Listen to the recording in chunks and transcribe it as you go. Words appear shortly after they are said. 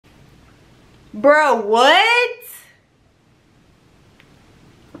Bro, what?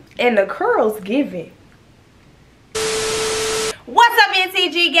 And the curls giving. What's up,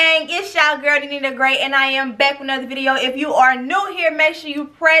 NTG gang? It's y'all girl Nenethegreat, and I am back with another video. If you are new here, make sure you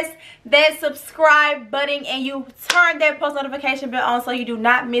press that subscribe button and you turn that post notification bell on so you do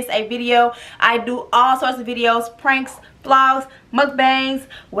not miss a video. I do all sorts of videos, pranks, vlogs, mukbangs,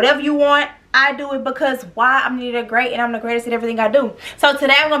 whatever you want. I do it because why? I'm Nenethegreat and I'm the greatest at everything I do. So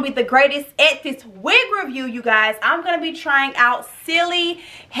today I'm going to be the greatest at this wig review, you guys. I'm going to be trying out Celie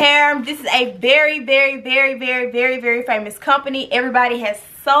hair. This is a very famous company. Everybody has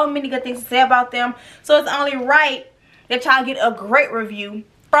so many good things to say about them. So it's only right that y'all get a great review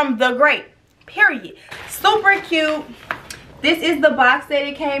from the great, period. Super cute. This is the box that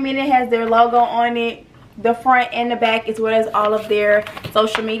it came in. It has their logo on it. The front and the back, as well as all of their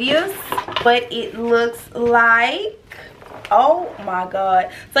social medias. But it looks like, oh my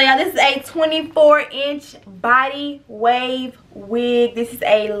god. So yeah, this is a 24-inch body wave wig. This is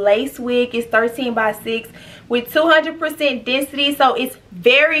a lace wig. It's 13 by 6 with 200% density, so it's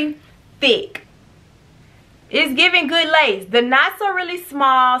very thick. It's giving good lace. The knots are really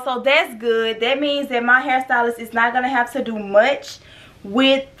small, so that's good. That means that my hairstylist is not gonna have to do much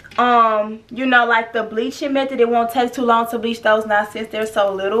with you know, like the bleaching method. It won't take too long to bleach those knots since they're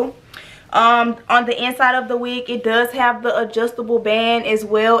so little. On the inside of the wig, it does have the adjustable band as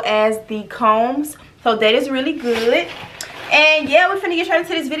well as the combs, so that is really good. And yeah, we're finna get straight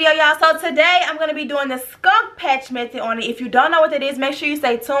into this video, y'all. So today I'm gonna be doing the skunk patch method on it. If you don't know what that is, make sure you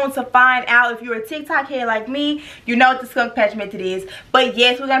stay tuned to find out. If you're a TikTok head like me, you know what the skunk patch method is. But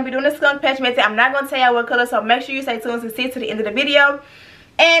yes, we're gonna be doing the skunk patch method. I'm not gonna tell y'all what color, so make sure you stay tuned to see to the end of the video.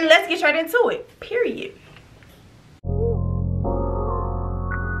 And let's get straight into it, period.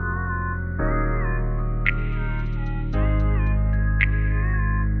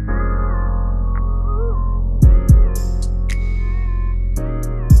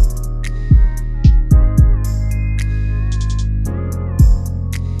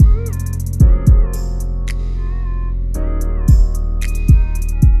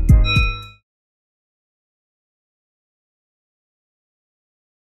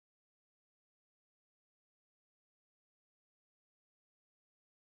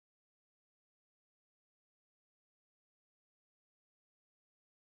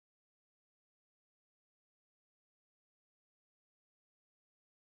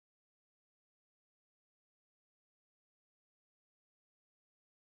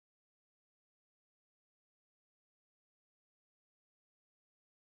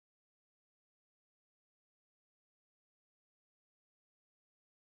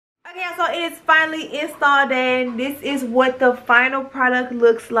 Okay, so it is finally installed and this is what the final product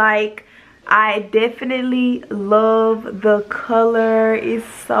looks like. I definitely love the color. It's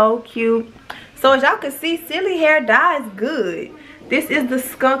so cute. So as y'all can see, Celie hair dyes good. This is the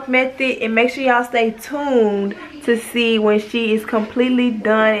skunk method, and make sure y'all stay tuned to see when she is completely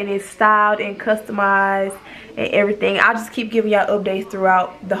done and is styled and customized and everything. I'll just keep giving y'all updates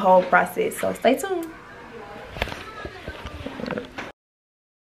throughout the whole process, so stay tuned.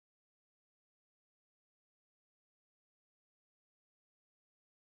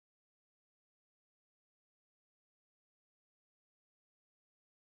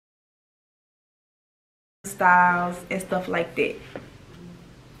 Styles and stuff like that.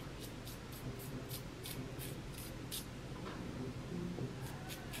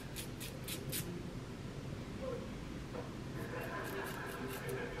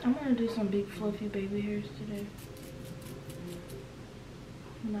 I'm gonna do some big fluffy baby hairs today.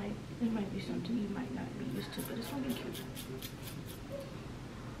 It might be something you might not be used to, but it's gonna be cute.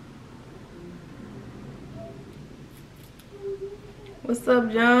 What's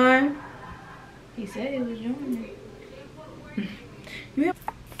up, John? He said he was joining.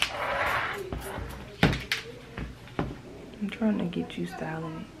 I'm trying to get you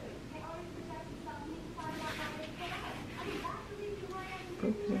styling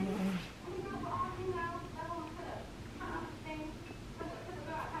it.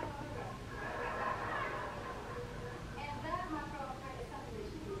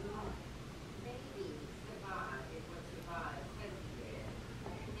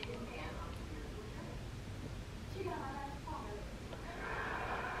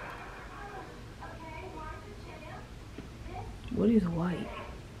 What is white?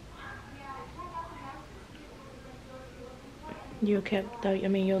 Your cap, I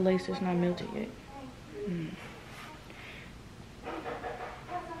mean your lace is not melted yet.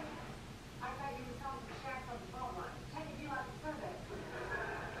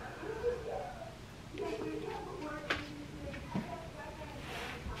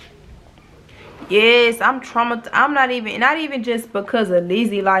 Yes, I'm traumatized. I'm not even just because of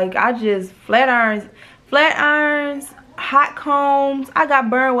Lizzie. Like, I just flat irons, hot combs. I got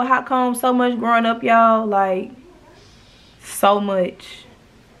burned with hot combs so much growing up, y'all. Like, so much.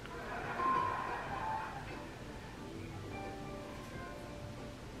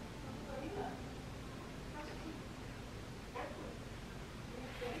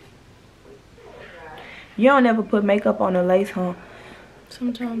 You don't ever put makeup on a lace, huh?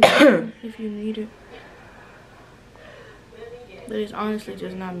 Sometimes if you need it. But it's honestly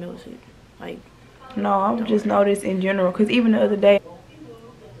just not melted. Like, no, I've just noticed in general. Because even the other day,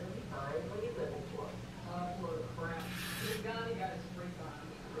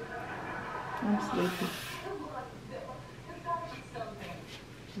 I'm sleepy.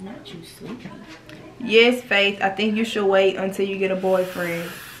 Not you sleepy. Yes, Faith, I think you should wait until you get a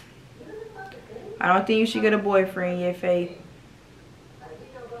boyfriend. I don't think you should get a boyfriend yet, Faith.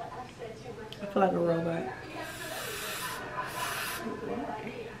 I feel like a robot.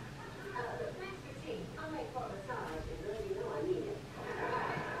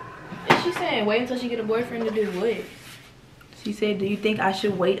 Is she saying wait until she get a boyfriend to do what? She said, do you think I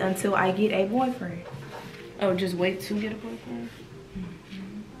should wait until I get a boyfriend? Oh, just wait to get a boyfriend?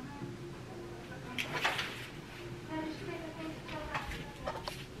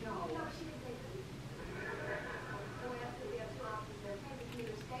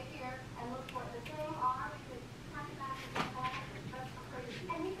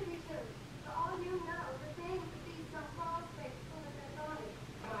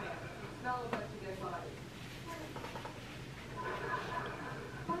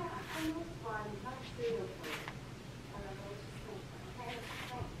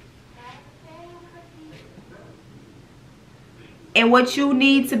 And what you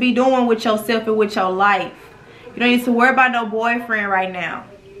need to be doing with yourself and with your life. You don't need to worry about no boyfriend right now.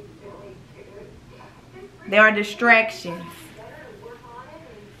 There are distractions.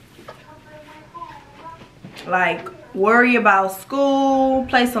 Like, worry about school,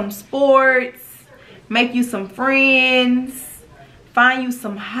 play some sports, make you some friends, find you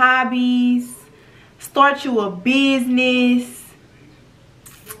some hobbies, start you a business,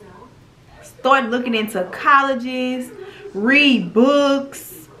 start looking into colleges, read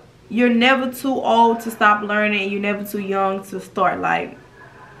books. You're never too old to stop learning. You're never too young to start, like,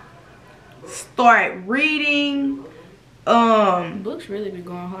 start reading. Books really be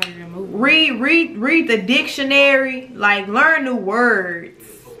going harder than movies. Read the dictionary. Like, learn new words.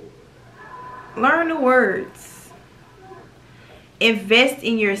 Learn new words. Invest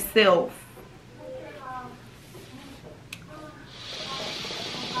in yourself.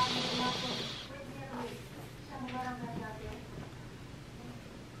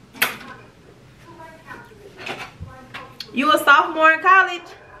 You a sophomore in college?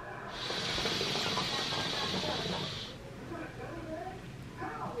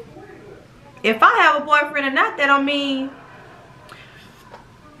 If I have a boyfriend or not, that don't mean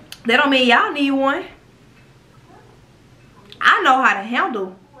y'all need one. I know how to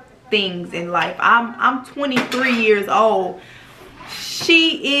handle things in life. I'm 23 years old.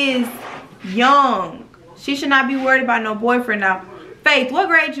 She is young. She should not be worried about no boyfriend now. Faith, what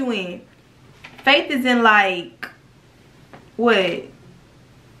grade you in? Faith is in, like, what?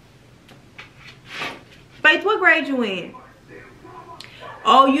 Faith, what grade you in?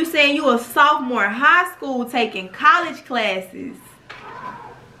 Oh, you saying you a sophomore in high school taking college classes.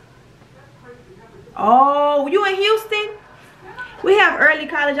 Oh, you in Houston? We have early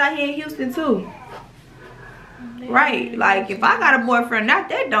college out here in Houston too. Right, like, if I got a boyfriend,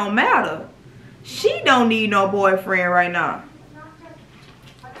 that don't matter. She don't need no boyfriend right now.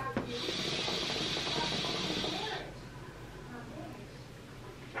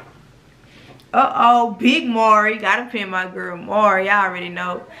 Uh-oh, big Maury. Gotta pin my girl Maury. Y'all already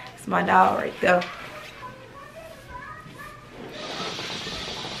know. It's my dog right there.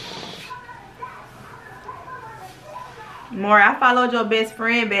 Maury, I followed your best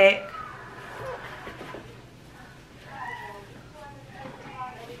friend back.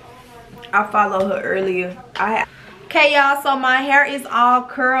 I followed her earlier. Okay, y'all, so my hair is all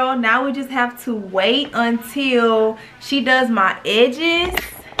curled. Now we just have to wait until she does my edges.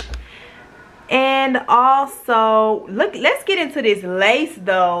 And also, look, let's get into this lace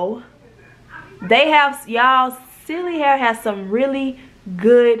though. They have, y'all, Celie hair has some really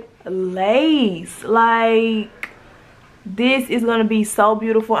good lace. Like, this is gonna be so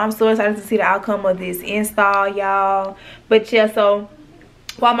beautiful. I'm so excited to see the outcome of this install, y'all. But yeah, so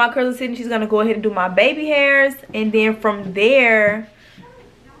while my curls are sitting, she's gonna go ahead and do my baby hairs, and then from there,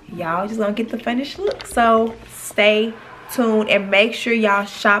 y'all just gonna get the finished look. So stay tuned and make sure y'all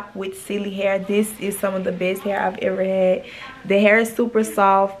shop with Celie hair. This is some of the best hair I've ever had. The hair is super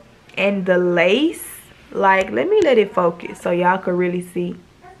soft, and the lace, like, let it focus so y'all can really see.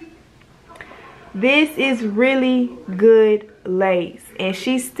 This is really good lace, and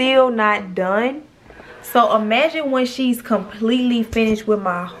she's still not done. So imagine when she's completely finished with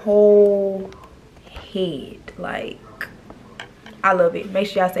my whole head. Like, I love it. Make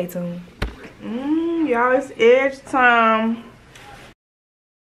sure y'all stay tuned. Y'all, it's edge time.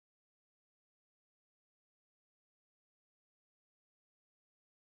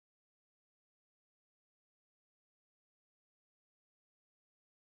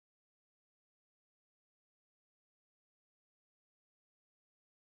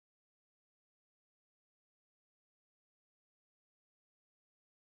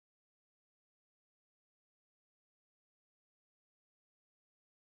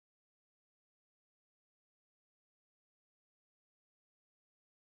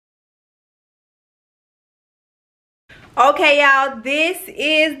 Okay, y'all, this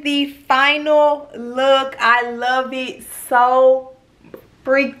is the final look. I love it so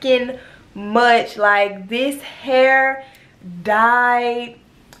freaking much. Like, this hair dyed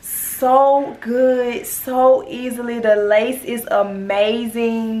so good, so easily. The lace is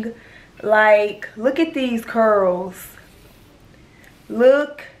amazing. Like, look at these curls.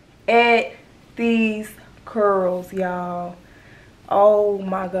 Look at these curls, y'all. Oh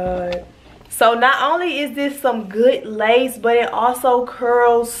my god. So not only is this some good lace, but it also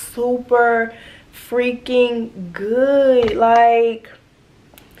curls super freaking good. Like,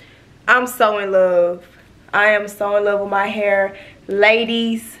 I'm so in love. I am so in love with my hair.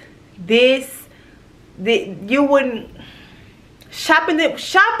 Ladies, you wouldn't, shopping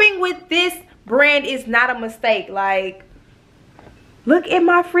with this brand is not a mistake. Like, look at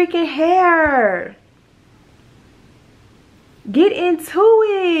my freaking hair. Get into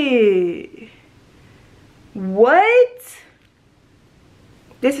it. What?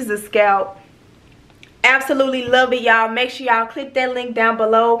 This is a scalp. Absolutely love it, y'all. Make sure y'all click that link down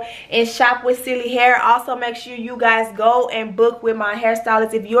below and shop with Celie hair. Also, make sure you guys go and book with my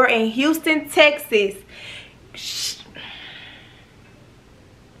hairstylist. If you're in Houston, Texas,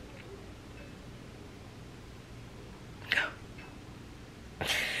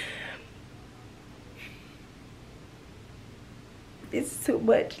 it's too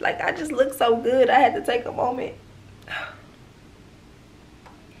much. Like, I just look so good. I had to take a moment.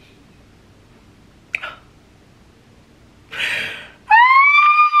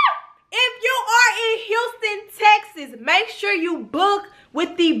 If you are in Houston, Texas, make sure you book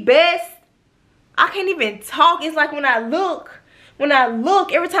with the best. I can't even talk. It's like when I look,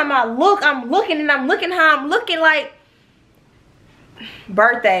 every time I look, I'm looking and I'm looking how I'm looking. Like,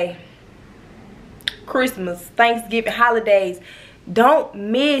 birthday, Christmas, Thanksgiving, holidays. Don't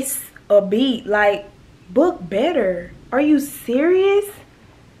miss a beat. Like, book better. Are you serious?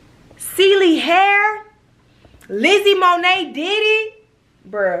 Celie hair? Lizzie Monet did it?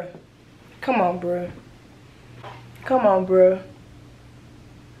 Bruh. Come on, bruh. Come on, bruh.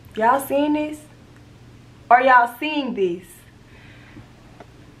 Y'all seeing this? Are y'all seeing this?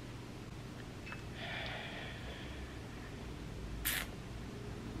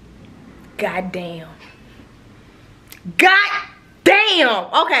 God damn. God damn.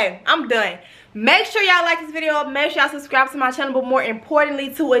 Okay, I'm done. Make sure y'all like this video. Make sure y'all subscribe to my channel. But more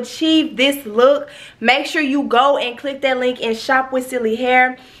importantly, to achieve this look, make sure you go and click that link and shop with Celie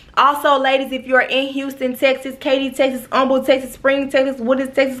hair. Also, ladies, if you're in Houston, Texas, Katy, Texas, Humble, Texas, Spring, Texas,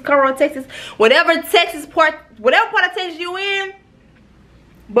 Woodlands, Texas, Conroe, Texas, whatever part of Texas you in,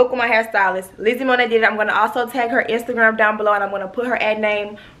 book with my hairstylist. Lizzie Monet did it. I'm going to also tag her Instagram down below, and I'm going to put her ad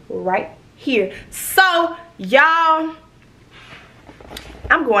name right here. So, y'all,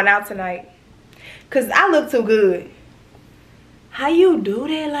 I'm going out tonight because I look too good. How you do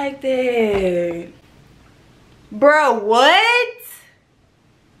that like that? Bro, what?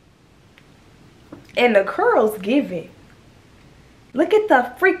 And the curls giving. Look at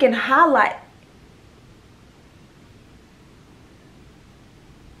the freaking highlight.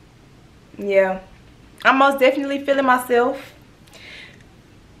 Yeah, I'm most definitely feeling myself.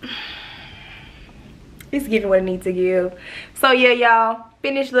 It's giving what it needs to give. So yeah, y'all,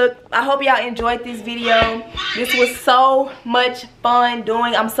 finished look. I hope y'all enjoyed this video. This was so much fun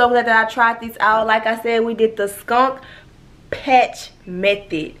doing. I'm so glad that I tried this out. Like I said, we did the skunk patch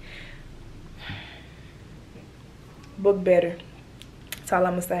method. Book better. That's all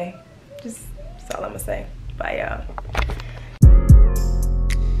I'm gonna say. That's all I'm gonna say. Bye, y'all.